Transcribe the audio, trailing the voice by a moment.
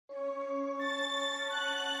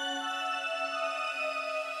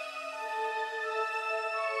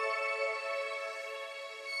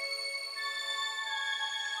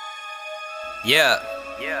Yeah.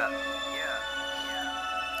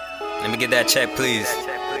 Let me get that check, please.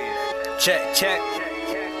 Check.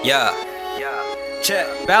 Yeah. Check.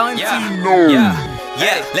 Valentino.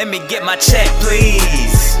 Yeah. Let me get my check,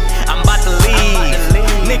 please. I'm about to leave.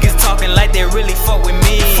 Niggas talking like they really fuck with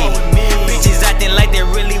me. Bitches acting like they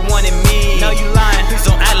really wanted me. No, you lying. Please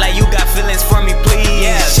don't act like you got feelings for me,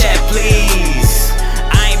 please. Check, please.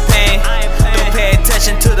 I ain't paying. Don't pay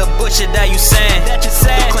attention to the bullshit that you saying.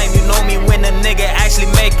 Don't claim you know me when a nigga actually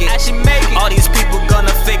make it. All these people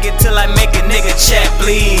gonna fake it till I make it. Nigga, check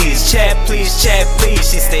please. Check please.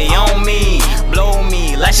 She stay on me, blow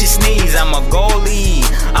me like she sneeze. I'm a goalie,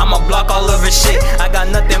 I'ma block all of her shit. I got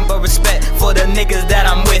nothing but respect for the niggas that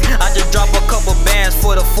I'm with. I just drop a couple bands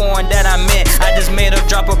for the foreign that I'm in. I just made her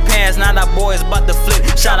drop her pants, now that boy is about to flip.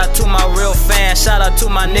 Shout out to my real fans, shout out to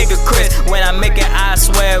my nigga Chris. When I make it, I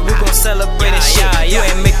swear we gon' celebrate this shit. You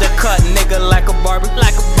ain't make the cut, nigga, like a Barbie.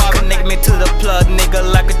 Connect me to the plug, nigga,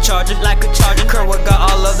 like a charger. Kerwood got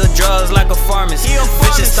all of the drugs like a pharmacist.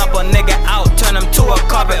 Vishes stop a nigga out, turn him to a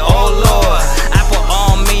carpet. Oh lord, Apple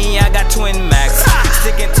on me, I got twin max.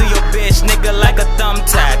 Sticking to your bitch, nigga, like a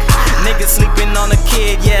thumbtack. Nigga sleeping on a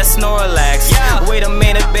kid, yeah, Snorlax. Wait a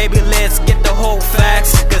minute, baby, let's get the whole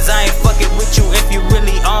facts. Cause I ain't fucking with you if you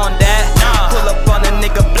really on that. Pull up on a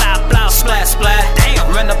nigga, blah, splat.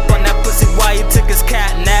 Run up on that pussy while you took his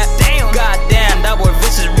cat nap. Goddamn, that boy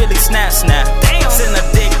Vishes really snap. Send a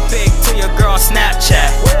dick pic to your girl on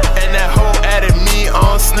Snapchat. And that hoe added me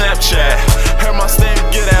on Snapchat. Heard my stamp,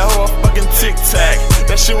 get that hoe a fucking tic-tac.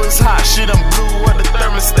 That shit was hot, she done blew up the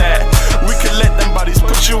thermostat. We could let them bodies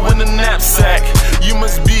put you in the knapsack. You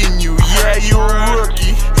must be new, yeah, you a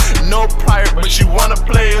rookie. No prior, but you wanna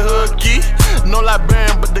play hooky. No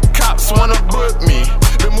librarian, but the cops wanna book me.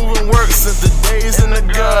 Been moving work since the days in the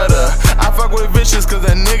gutter. I fuck with Vishes cause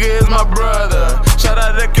that nigga is my brother. Shout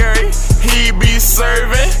out to Curry, he be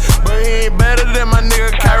serving, but he ain't better than my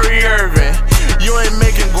nigga Kyrie Irving. You ain't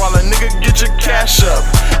making guala, nigga, get your cash up.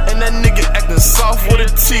 And that nigga acting soft with a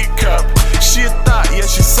teacup. She a thought, yeah,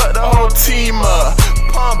 she sucked the whole team up.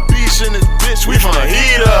 Palm Beach in this bitch, we finna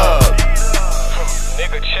heat up.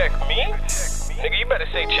 Nigga, check me? Nigga, you better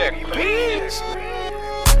say check, please.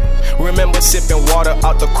 Remember sipping water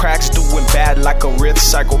out the cracks, doing bad like a real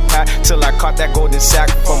psychopath. Till I caught that golden sack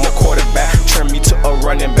from a quarterback, turned me to a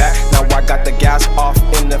running back. Now I got the gas off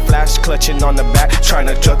in the flash, clutching on the back, trying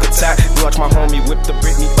to drug attack. Watch my homie whip the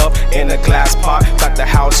Britney up in a glass pot. Got the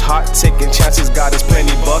house hot, taking chances, got us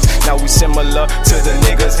plenty bucks. Now we similar to the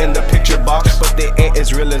niggas in the picture box, but they ain't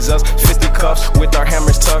as real as us. Fisticuffs with our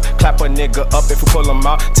hammers tucked, clap a nigga up if we pull him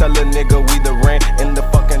out. Tell a nigga we the rain in the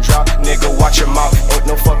fucking drought. Nigga, watch your mouth, ain't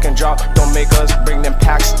no fucking drought. Don't make us bring them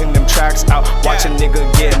packs in them tracks out. Watch a nigga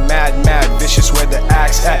get mad. Vicious where the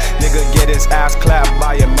axe at. Nigga get his ass clapped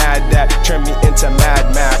by a mad dad. Turn me into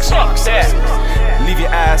Mad Max. Fuck that. Leave your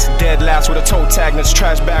ass dead last with a toe tag and it's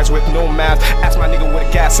trash bags with no mask. Ask my nigga where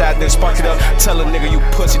the gas at, then spark it up. Tell a nigga you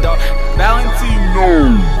pussy dog.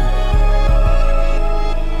 Valentino.